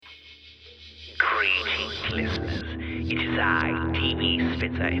Greetings, listeners. It is I, TV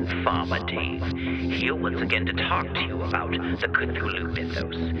Spitzer and Farmer Dave, here once again to talk to you about the Cthulhu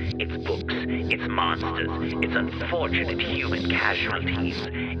mythos, its books, its monsters, its unfortunate human casualties,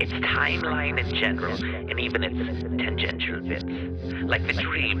 its timeline in general, and even its tangential bits, like the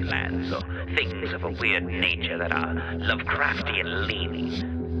dreamlands or things of a weird nature that are Lovecraftian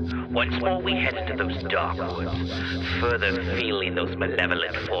leaning. Once more we head into those dark woods, further feeling those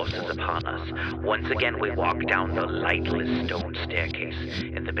malevolent forces upon us. Once again we walk down the lightless stone staircase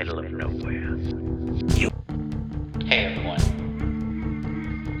in the middle of nowhere. Hey everyone,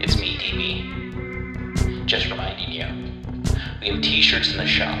 it's me, DB. Just reminding you, we have t-shirts in the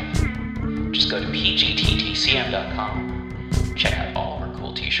shop. Just go to pgttcm.com, check out all of our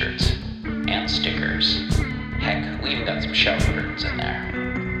cool t-shirts, and stickers. Heck, we even got some shower curtains in there.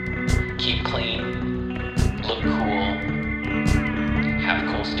 Keep clean, look cool, have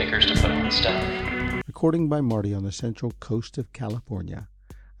cool stickers to put on stuff. Recording by Marty on the central coast of California.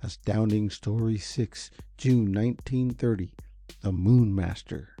 Astounding Story 6, June 1930. The Moon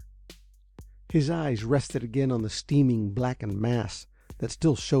Master. His eyes rested again on the steaming blackened mass that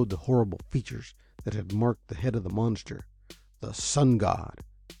still showed the horrible features that had marked the head of the monster. The Sun God.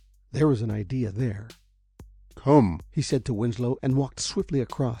 There was an idea there. "Come," he said to Winslow, and walked swiftly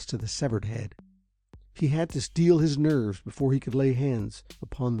across to the severed head. He had to steel his nerves before he could lay hands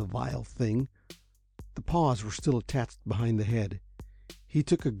upon the vile thing. The paws were still attached behind the head. He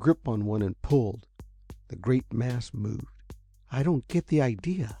took a grip on one and pulled. The great mass moved. "I don't get the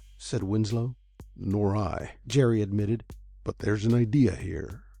idea," said Winslow. "Nor I," Jerry admitted. "But there's an idea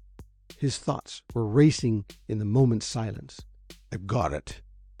here." His thoughts were racing in the moment's silence. "I've got it,"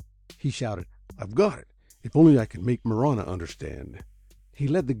 he shouted. "I've got it. If only I can make Marahna understand." He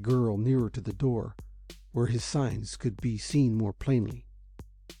led the girl nearer to the door, where his signs could be seen more plainly.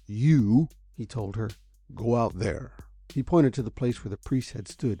 "You," he told her, "go out there." He pointed to the place where the priest had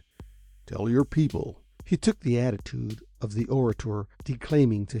stood. "Tell your people." He took the attitude of the orator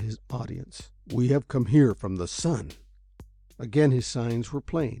declaiming to his audience. "We have come here from the sun." Again his signs were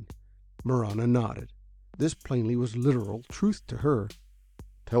plain. Marahna nodded. This plainly was literal truth to her.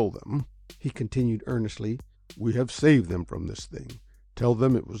 "Tell them," he continued earnestly, "we have saved them from this thing. Tell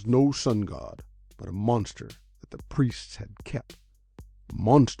them it was no sun god, but a monster that the priests had kept."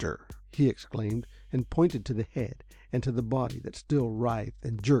 "Monster!" he exclaimed, and pointed to the head and to the body that still writhed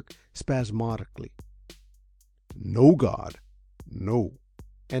and jerked spasmodically. "No god, no."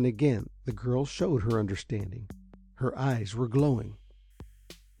 And again the girl showed her understanding. Her eyes were glowing.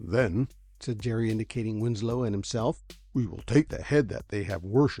 "Then," said Jerry, indicating Winslow and himself, "we will take the head that they have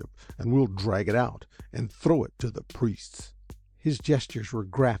worshipped, and we'll drag it out and throw it to the priests." His gestures were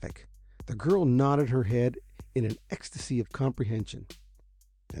graphic. The girl nodded her head in an ecstasy of comprehension.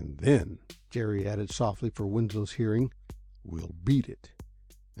 "And then," Jerry added softly for Winslow's hearing, "we'll beat it,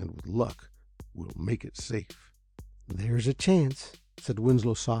 and with luck we'll make it safe." "There's a chance," said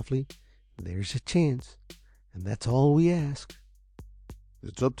Winslow softly. "There's a chance, and that's all we ask."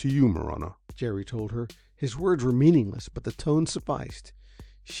 "It's up to you, Marahna," Jerry told her. His words were meaningless, but the tone sufficed.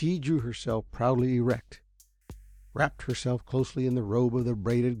 She drew herself proudly erect, wrapped herself closely in the robe of the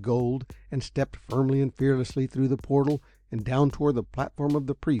braided gold, and stepped firmly and fearlessly through the portal and down toward the platform of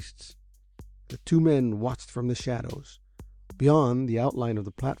the priests. The two men watched from the shadows. Beyond the outline of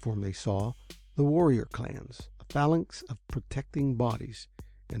the platform they saw the warrior clans, a phalanx of protecting bodies,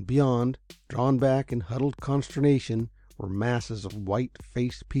 and beyond, drawn back in huddled consternation, were masses of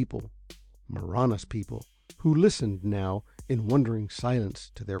white-faced people, Marahna's people, who listened now in wondering silence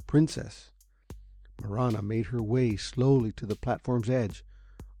to their princess. Marahna made her way slowly to the platform's edge.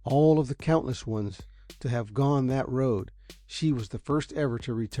 All of the countless ones to have gone that road, she was the first ever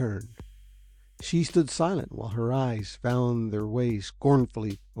to return. She stood silent while her eyes found their way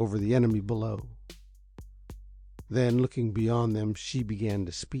scornfully over the enemy below. Then, looking beyond them, she began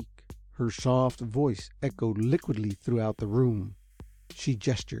to speak. Her soft voice echoed liquidly throughout the room. She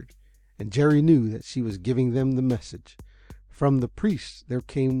gestured, and Jerry knew that she was giving them the message. From the priests there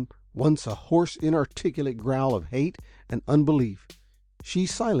came once a hoarse, inarticulate growl of hate and unbelief. She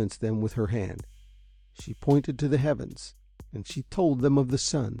silenced them with her hand. She pointed to the heavens, and she told them of the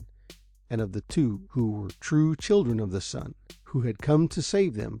sun, and of the two who were true children of the sun, who had come to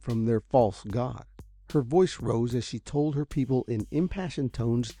save them from their false god. Her voice rose as she told her people in impassioned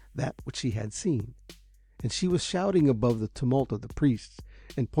tones that which she had seen, and she was shouting above the tumult of the priests,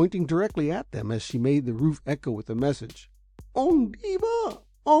 and pointing directly at them as she made the roof echo with the message. "On Diva!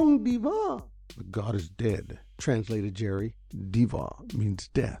 On Diva!" "The god is dead," translated Jerry. "Diva means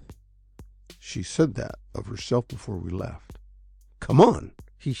death. She said that of herself before we left. Come on!"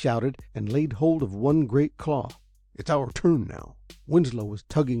 he shouted, and laid hold of one great claw. "It's our turn now." Winslow was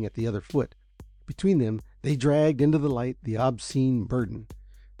tugging at the other foot. Between them they dragged into the light the obscene burden.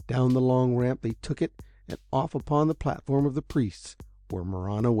 Down the long ramp they took it, and off upon the platform of the priests, where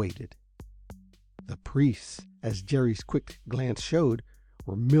Marahna waited. The priests, as Jerry's quick glance showed,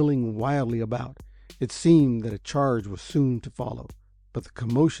 were milling wildly about. It seemed that a charge was soon to follow, but the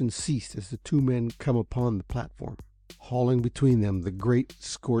commotion ceased as the two men come upon the platform, hauling between them the great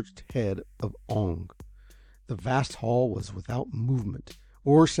scorched head of Ong. The vast hall was without movement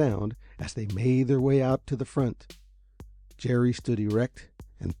or sound as they made their way out to the front. Jerry stood erect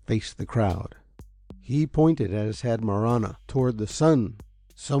and faced the crowd. He pointed, as had Marahna, toward the sun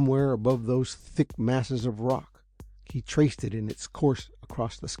somewhere above those thick masses of rock. He traced it in its course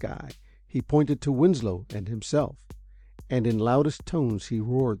across the sky. He pointed to Winslow and himself, and in loudest tones he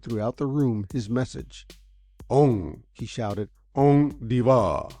roared throughout the room his message. "Ong!" he shouted. "Ong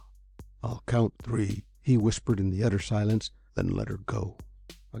Diva!" "I'll count 3," he whispered in the utter silence, "then let her go."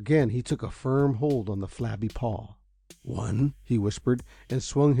 Again he took a firm hold on the flabby paw. "1," he whispered, and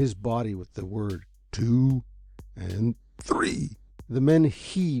swung his body with the word. "2 and 3." The men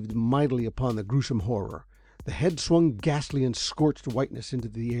heaved mightily upon the gruesome horror. The head swung ghastly in scorched whiteness into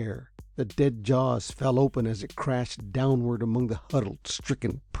the air. The dead jaws fell open as it crashed downward among the huddled,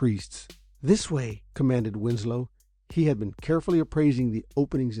 stricken priests. "This way," commanded Winslow. He had been carefully appraising the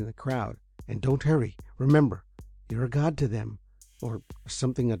openings in the crowd. "And don't hurry. Remember, you're a god to them, or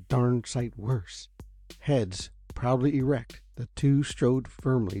something a darned sight worse." Heads proudly erect, the two strode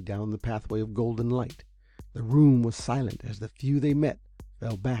firmly down the pathway of golden light. The room was silent as the few they met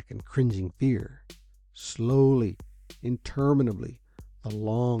fell back in cringing fear. Slowly, interminably, the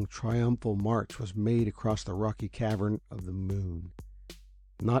long, triumphal march was made across the rocky cavern of the moon.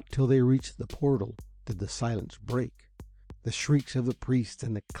 Not till they reached the portal did the silence break. The shrieks of the priests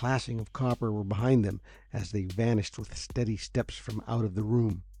and the clashing of copper were behind them as they vanished with steady steps from out of the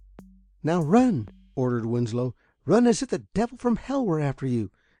room. "Now run!" ordered Winslow. "Run as if the devil from hell were after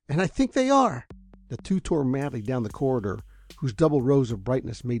you, and I think they are." The two tore madly down the corridor, whose double rows of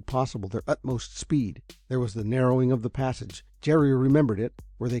brightness made possible their utmost speed. There was the narrowing of the passage. Jerry remembered it,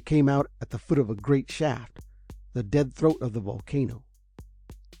 where they came out at the foot of a great shaft, the dead throat of the volcano.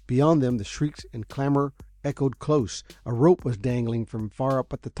 Beyond them the shrieks and clamor echoed close. A rope was dangling from far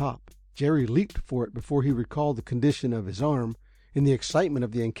up at the top. Jerry leaped for it before he recalled the condition of his arm. In the excitement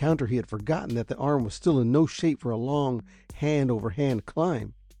of the encounter he had forgotten that the arm was still in no shape for a long hand-over-hand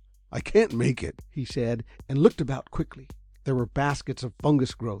climb. "I can't make it," he said, and looked about quickly. There were baskets of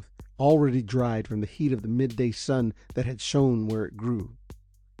fungus growth, already dried from the heat of the midday sun that had shone where it grew.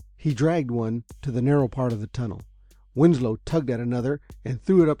 He dragged one to the narrow part of the tunnel. Winslow tugged at another and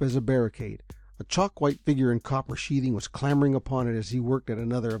threw it up as a barricade. A chalk-white figure in copper sheathing was clambering upon it as he worked at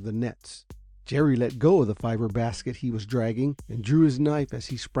another of the nets. Jerry let go of the fiber basket he was dragging and drew his knife as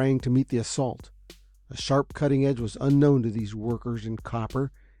he sprang to meet the assault. A sharp cutting edge was unknown to these workers in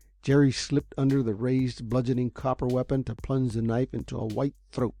copper. Jerry slipped under the raised, bludgeoning copper weapon to plunge the knife into a white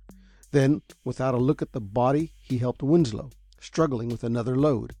throat. Then, without a look at the body, he helped Winslow, struggling with another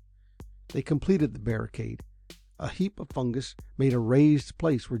load. They completed the barricade. A heap of fungus made a raised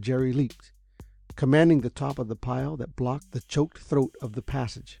place where Jerry leaped, commanding the top of the pile that blocked the choked throat of the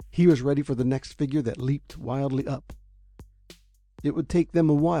passage. He was ready for the next figure that leaped wildly up. It would take them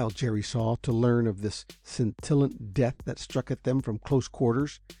a while, Jerry saw, to learn of this scintillant death that struck at them from close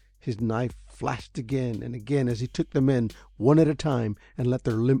quarters. His knife flashed again and again as he took the men one at a time and let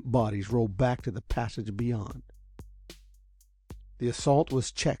their limp bodies roll back to the passage beyond. The assault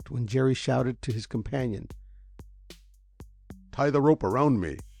was checked when Jerry shouted to his companion. "Tie the rope around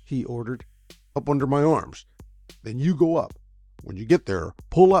me," he ordered, "up under my arms. Then you go up. When you get there,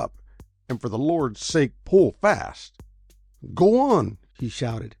 pull up, and for the Lord's sake, pull fast." "Go on," he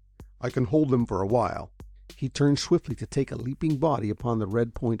shouted. "I can hold them for a while." He turned swiftly to take a leaping body upon the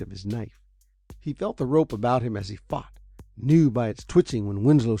red point of his knife. He felt the rope about him as he fought, knew by its twitching when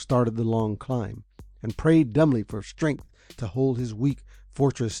Winslow started the long climb, and prayed dumbly for strength to hold his weak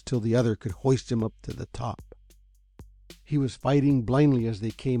fortress till the other could hoist him up to the top. He was fighting blindly as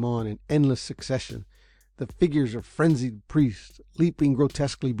they came on in endless succession, the figures of frenzied priests leaping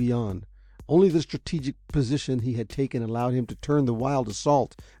grotesquely beyond. Only the strategic position he had taken allowed him to turn the wild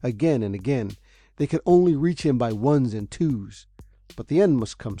assault again and again. They could only reach him by ones and twos, but the end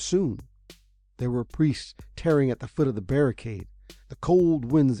must come soon. There were priests tearing at the foot of the barricade. The cold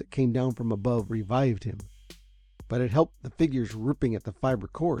winds that came down from above revived him, but it helped the figures ripping at the fiber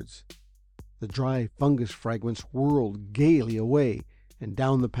cords. The dry fungus fragments whirled gaily away and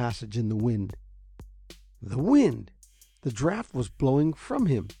down the passage in the wind. The wind! The draft was blowing from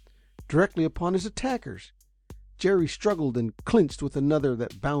him, directly upon his attackers. Jerry struggled and clinched with another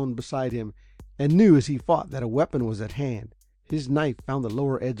that bound beside him, and knew as he fought that a weapon was at hand. His knife found the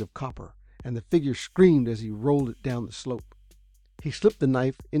lower edge of copper, and the figure screamed as he rolled it down the slope. He slipped the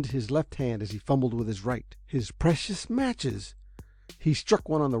knife into his left hand as he fumbled with his right. His precious matches! He struck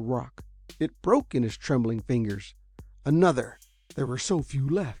one on the rock. It broke in his trembling fingers. Another. There were so few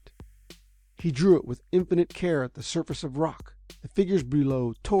left. He drew it with infinite care at the surface of rock. The figures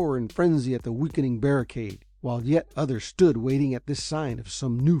below tore in frenzy at the weakening barricade, while yet others stood waiting at this sign of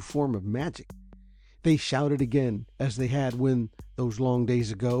some new form of magic. They shouted again, as they had when, those long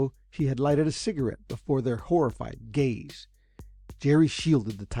days ago, he had lighted a cigarette before their horrified gaze. Jerry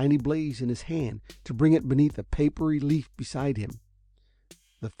shielded the tiny blaze in his hand to bring it beneath a papery leaf beside him.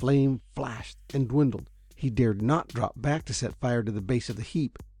 The flame flashed and dwindled. He dared not drop back to set fire to the base of the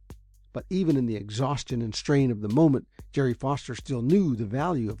heap. But even in the exhaustion and strain of the moment, Jerry Foster still knew the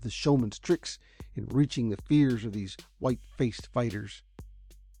value of the showman's tricks in reaching the fears of these white-faced fighters.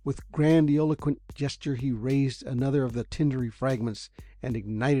 With grandiloquent gesture he raised another of the tindery fragments and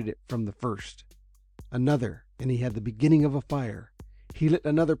ignited it from the first. Another, and he had the beginning of a fire. He lit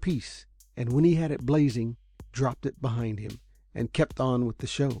another piece, and when he had it blazing, dropped it behind him, and kept on with the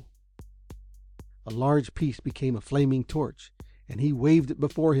show. A large piece became a flaming torch, and he waved it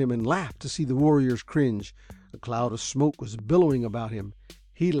before him and laughed to see the warriors cringe. A cloud of smoke was billowing about him.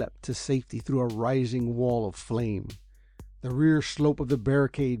 He leapt to safety through a rising wall of flame. The rear slope of the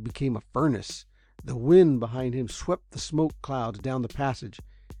barricade became a furnace. The wind behind him swept the smoke clouds down the passage.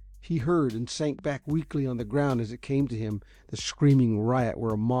 He heard and sank back weakly on the ground as it came to him, the screaming riot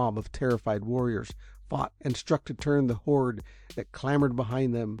where a mob of terrified warriors fought and struck to turn the horde that clamored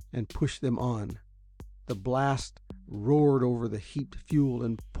behind them and push them on. The blast roared over the heaped fuel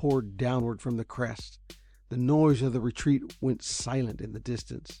and poured downward from the crest. The noise of the retreat went silent in the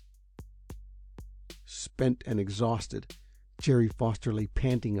distance. Spent and exhausted, Jerry Foster lay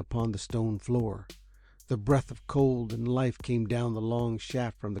panting upon the stone floor. The breath of cold and life came down the long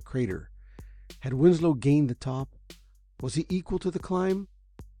shaft from the crater. Had Winslow gained the top? Was he equal to the climb?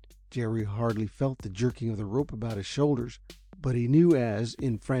 Jerry hardly felt the jerking of the rope about his shoulders, but he knew as,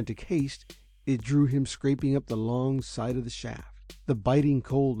 in frantic haste, it drew him scraping up the long side of the shaft. The biting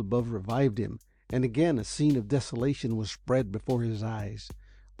cold above revived him, and again a scene of desolation was spread before his eyes.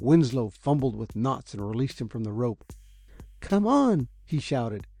 Winslow fumbled with knots and released him from the rope. "Come on!" he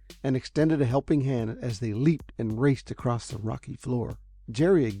shouted, and extended a helping hand as they leaped and raced across the rocky floor.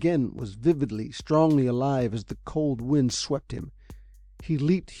 Jerry again was vividly, strongly alive as the cold wind swept him. He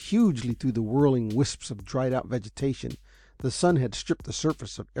leaped hugely through the whirling wisps of dried-out vegetation. The sun had stripped the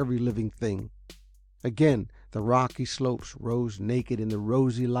surface of every living thing. Again the rocky slopes rose naked in the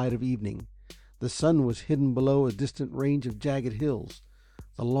rosy light of evening. The sun was hidden below a distant range of jagged hills.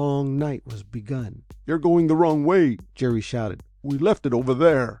 The long night was begun. "You're going the wrong way," Jerry shouted. "We left it over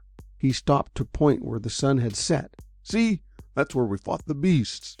there." He stopped to point where the sun had set. "See? That's where we fought the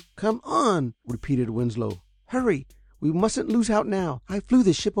beasts." "Come on," repeated Winslow. "Hurry. We mustn't lose out now. I flew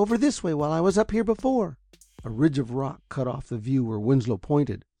the ship over this way while I was up here before." A ridge of rock cut off the view where Winslow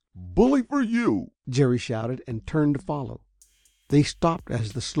pointed. "Bully for you!" Jerry shouted and turned to follow. They stopped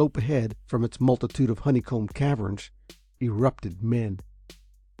as the slope ahead, from its multitude of honeycombed caverns, erupted men.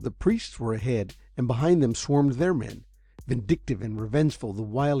 The priests were ahead, and behind them swarmed their men. Vindictive and revengeful, the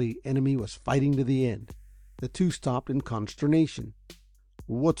wily enemy was fighting to the end. The two stopped in consternation.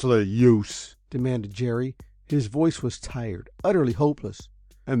 "What's the use?" demanded Jerry. His voice was tired, utterly hopeless.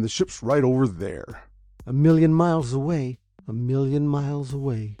 "And the ship's right over there." "A million miles away, a million miles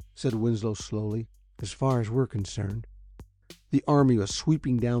away," said Winslow slowly, "as far as we're concerned." The army was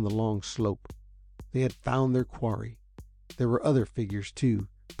sweeping down the long slope. They had found their quarry. There were other figures, too,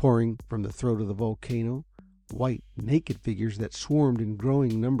 pouring from the throat of the volcano, white, naked figures that swarmed in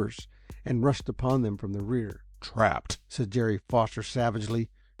growing numbers and rushed upon them from the rear. "Trapped," said Jerry Foster savagely,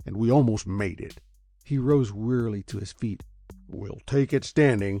 "and we almost made it." He rose wearily to his feet. "We'll take it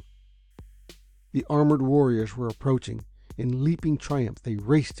standing." The armored warriors were approaching. In leaping triumph they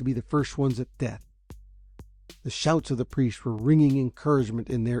raced to be the first ones at death. The shouts of the priests were ringing encouragement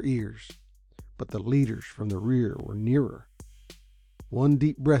in their ears, but the leaders from the rear were nearer. One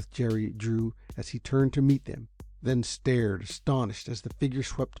deep breath Jerry drew as he turned to meet them, then stared astonished as the figures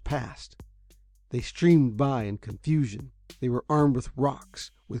swept past. They streamed by in confusion. They were armed with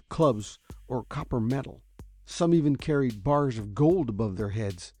rocks, with clubs or copper metal. Some even carried bars of gold above their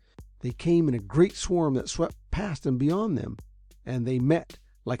heads. They came in a great swarm that swept past and beyond them, and they met,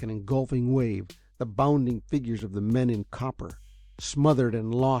 like an engulfing wave, the bounding figures of the men in copper. Smothered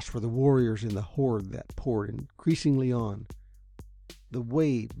and lost were the warriors in the horde that poured increasingly on. The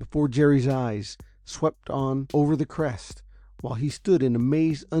wave before Jerry's eyes swept on over the crest, while he stood in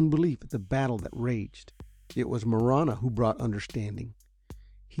amazed unbelief at the battle that raged. It was Marahna who brought understanding.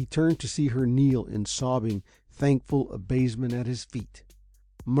 He turned to see her kneel in sobbing, thankful abasement at his feet.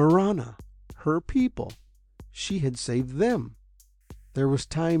 Marahna! Her people! She had saved them! There was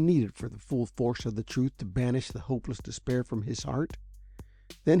time needed for the full force of the truth to banish the hopeless despair from his heart.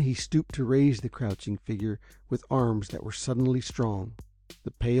 Then he stooped to raise the crouching figure with arms that were suddenly strong.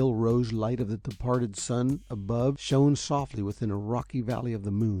 The pale rose light of the departed sun above shone softly within a rocky valley of the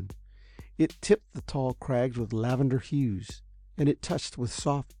moon. It tipped the tall crags with lavender hues, and it touched with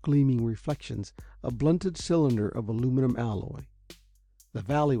soft gleaming reflections a blunted cylinder of aluminum alloy. The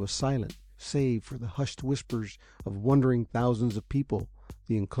valley was silent, save for the hushed whispers of wondering thousands of people,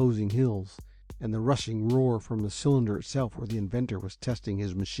 the enclosing hills, and the rushing roar from the cylinder itself where the inventor was testing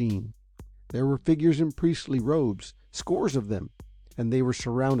his machine. There were figures in priestly robes, scores of them, and they were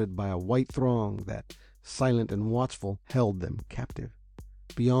surrounded by a white throng that, silent and watchful, held them captive.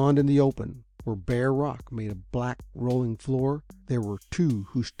 Beyond in the open, where bare rock made a black rolling floor, there were two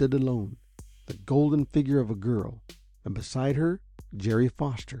who stood alone, the golden figure of a girl, and beside her Jerry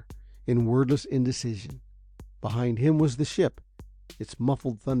Foster, in wordless indecision. Behind him was the ship. Its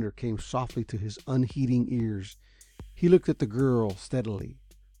muffled thunder came softly to his unheeding ears. He looked at the girl steadily,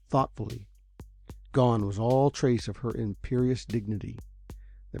 thoughtfully. Gone was all trace of her imperious dignity.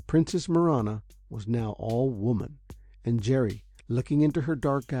 The Princess Marahna was now all woman, and Jerry, looking into her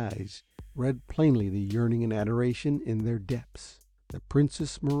dark eyes, read plainly the yearning and adoration in their depths. The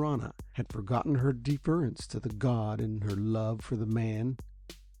Princess Marahna had forgotten her deference to the god in her love for the man.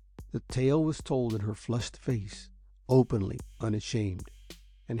 The tale was told in her flushed face, openly unashamed,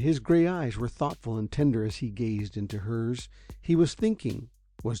 and his gray eyes were thoughtful and tender as he gazed into hers. He was thinking,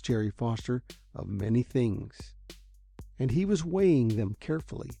 was Jerry Foster, of many things, and he was weighing them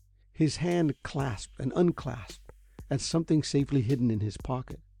carefully, his hand clasped and unclasped at something safely hidden in his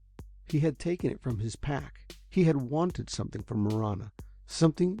pocket. He had taken it from his pack. He had wanted something from Marahna,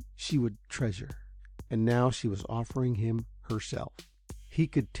 something she would treasure, and now she was offering him herself. He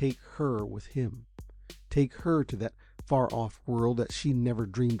could take her with him, take her to that far-off world that she never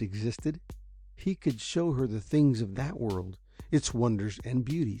dreamed existed. He could show her the things of that world, its wonders and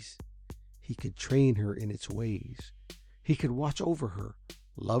beauties. He could train her in its ways. He could watch over her,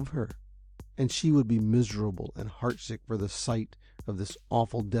 love her, and she would be miserable and heartsick for the sight of this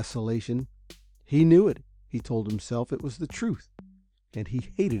awful desolation. He knew it. He told himself it was the truth, and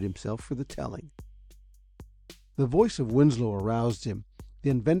he hated himself for the telling. The voice of Winslow aroused him. The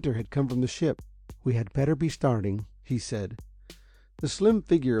inventor had come from the ship. "We had better be starting," he said. The slim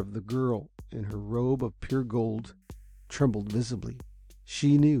figure of the girl in her robe of pure gold trembled visibly.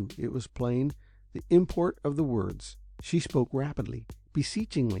 She knew, it was plain, the import of the words. She spoke rapidly,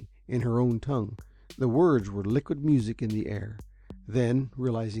 beseechingly, in her own tongue. The words were liquid music in the air. Then,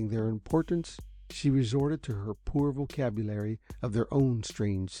 realizing their importance, she resorted to her poor vocabulary of their own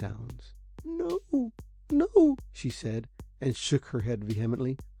strange sounds. "No, no," she said, and shook her head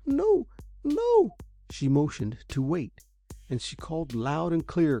vehemently. "No, no." She motioned to wait, and she called loud and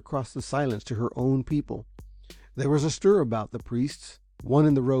clear across the silence to her own people. There was a stir about the priests. One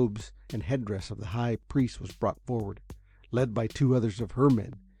in the robes and headdress of the high priest was brought forward, led by two others of her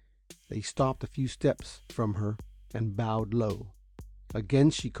men. They stopped a few steps from her and bowed low. Again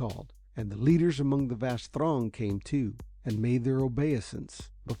she called, and the leaders among the vast throng came too, and made their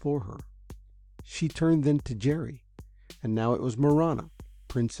obeisance before her. She turned then to Jerry, and now it was Marahna,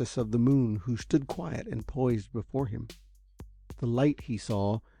 Princess of the Moon, who stood quiet and poised before him. The light, he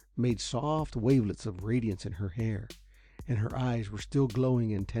saw, made soft wavelets of radiance in her hair, and her eyes were still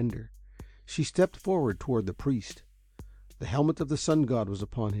glowing and tender. She stepped forward toward the priest. The helmet of the sun god was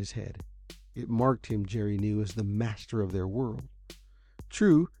upon his head. It marked him, Jerry knew, as the master of their world.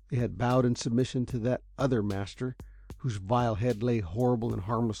 True, they had bowed in submission to that other master, whose vile head lay horrible and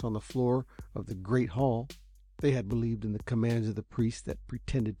harmless on the floor of the great hall. They had believed in the commands of the priest that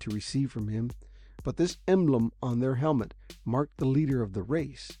pretended to receive from him, but this emblem on their helmet marked the leader of the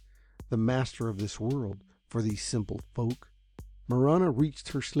race, the master of this world for these simple folk. Marahna reached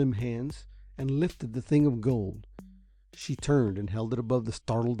her slim hands and lifted the thing of gold. She turned and held it above the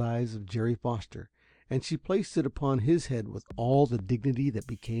startled eyes of Jerry Foster, and she placed it upon his head with all the dignity that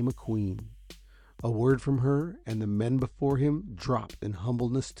became a queen. A word from her, and the men before him dropped in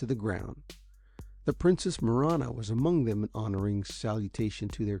humbleness to the ground. The Princess Marahna was among them in honoring salutation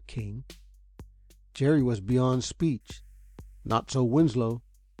to their king. Jerry was beyond speech. Not so Winslow.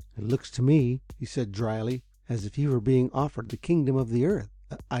 "It looks to me," he said dryly, as if he were being offered the kingdom of the earth.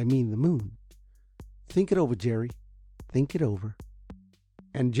 I mean the moon. Think it over, Jerry. Think it over.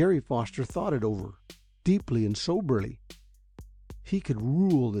 And Jerry Foster thought it over, deeply and soberly. He could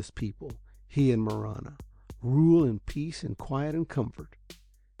rule this people, he and Marahna, rule in peace and quiet and comfort.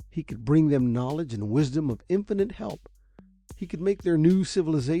 He could bring them knowledge and wisdom of infinite help. He could make their new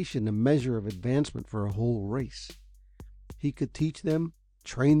civilization a measure of advancement for a whole race. He could teach them,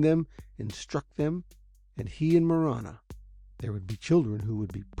 train them, instruct them, and he and Marahna, there would be children who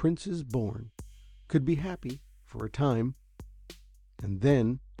would be princes born, could be happy for a time, and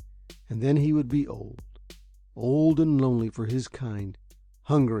then he would be old and lonely for his kind,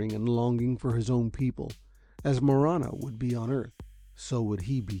 hungering and longing for his own people. As Marahna would be on earth, so would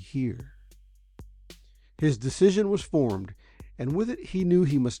he be here. His decision was formed, and with it he knew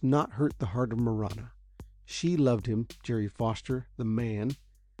he must not hurt the heart of Marahna. She loved him, Jerry Foster, the man.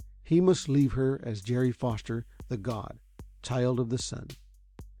 He must leave her as Jerry Foster, the god, child of the sun.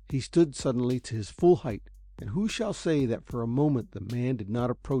 He stood suddenly to his full height, and who shall say that for a moment the man did not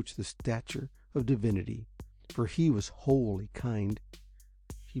approach the stature of divinity, for he was wholly kind.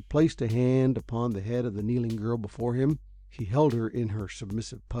 He placed a hand upon the head of the kneeling girl before him. He held her in her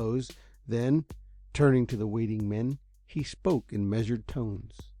submissive pose. Then, turning to the waiting men, he spoke in measured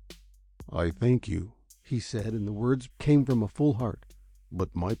tones. I thank you, he said, and the words came from a full heart.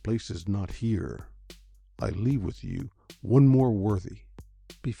 But my place is not here. I leave with you one more worthy.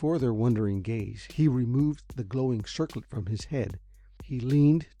 Before their wondering gaze, he removed the glowing circlet from his head. He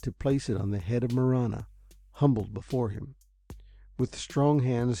leaned to place it on the head of Marahna, humbled before him. With strong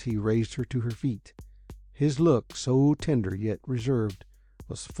hands he raised her to her feet. His look, so tender yet reserved,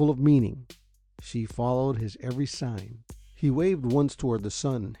 was full of meaning. She followed his every sign. He waved once toward the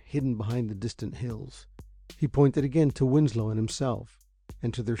sun, hidden behind the distant hills. He pointed again to Winslow and himself,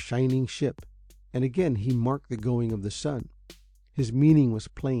 and to their shining ship, and again he marked the going of the sun. His meaning was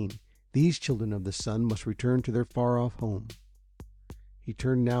plain. These children of the sun must return to their far-off home. He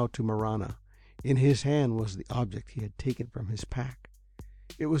turned now to Marahna. In his hand was the object he had taken from his pack.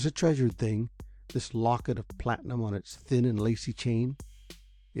 It was a treasured thing, this locket of platinum on its thin and lacy chain.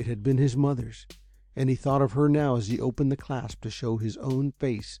 It had been his mother's, and he thought of her now as he opened the clasp to show his own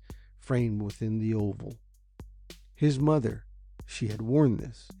face framed within the oval. His mother, she had worn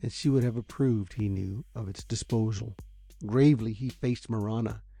this, and she would have approved, he knew, of its disposal. Gravely he faced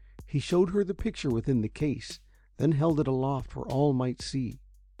Marahna. He showed her the picture within the case, then held it aloft where all might see.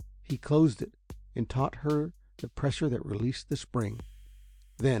 He closed it, and taught her the pressure that released the spring.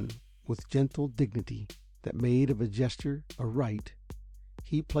 Then, with gentle dignity that made of a gesture a rite,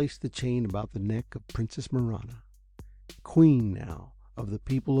 he placed the chain about the neck of Princess Marahna, queen now of the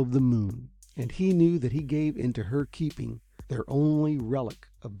people of the moon, and he knew that he gave into her keeping their only relic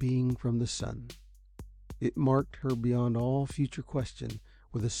of being from the sun. It marked her beyond all future question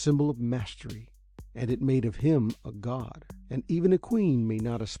with a symbol of mastery, and it made of him a god, and even a queen may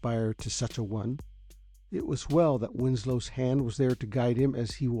not aspire to such a one. It was well that Winslow's hand was there to guide him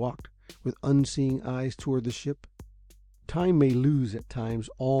as he walked with unseeing eyes toward the ship. Time may lose at times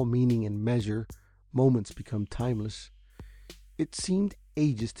all meaning and measure. Moments become timeless. It seemed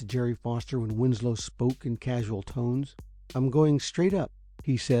ages to Jerry Foster when Winslow spoke in casual tones. "I'm going straight up,"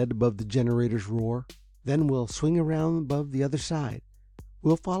 he said above the generator's roar. "Then we'll swing around above the other side.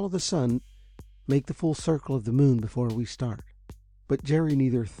 We'll follow the sun, make the full circle of the moon before we start." But Jerry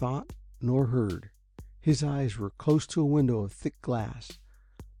neither thought nor heard. His eyes were close to a window of thick glass.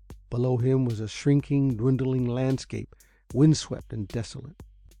 Below him was a shrinking, dwindling landscape, windswept and desolate.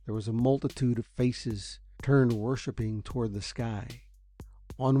 There was a multitude of faces turned worshiping toward the sky.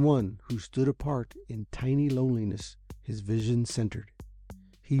 On one who stood apart in tiny loneliness his vision centered.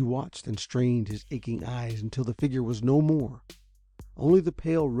 He watched and strained his aching eyes until the figure was no more. Only the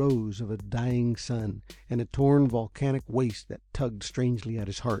pale rose of a dying sun and a torn volcanic waste that tugged strangely at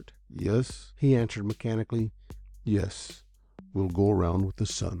his heart. "Yes," he answered mechanically. "Yes, we'll go around with the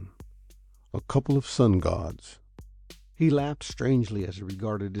sun. A couple of sun gods." He laughed strangely as he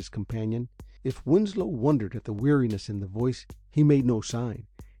regarded his companion. If Winslow wondered at the weariness in the voice, he made no sign.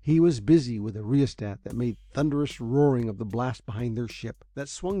 He was busy with a rheostat that made thunderous roaring of the blast behind their ship, that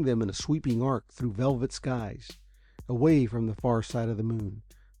swung them in a sweeping arc through velvet skies, away from the far side of the moon,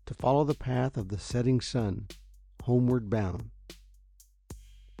 to follow the path of the setting sun, homeward bound.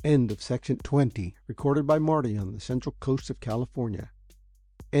 End of section 20, recorded by Marty on the Central Coast of California.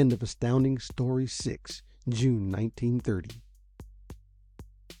 End of Astounding Story 6, June 1930.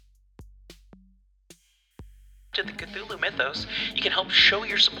 To the Cthulhu mythos. Mythos, you can help show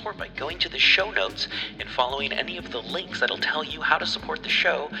your support by going to the show notes and following any of the links that'll tell you how to support the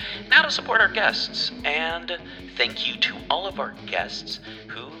show and how to support our guests. And thank you to all of our guests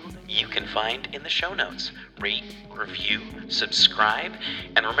who you can find in the show notes. Rate, review, subscribe,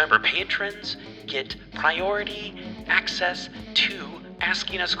 and remember, patrons get priority access to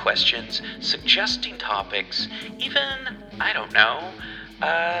asking us questions, suggesting topics, even,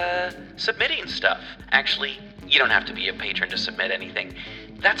 submitting stuff. Actually, you don't have to be a patron to submit anything.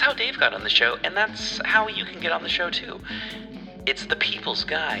 That's how Dave got on the show, and that's how you can get on the show too. It's the people's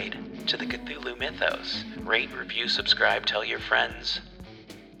guide to the Cthulhu Mythos. Rate, review, subscribe, tell your friends.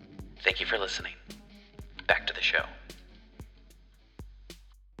 Thank you for listening. Back to the show.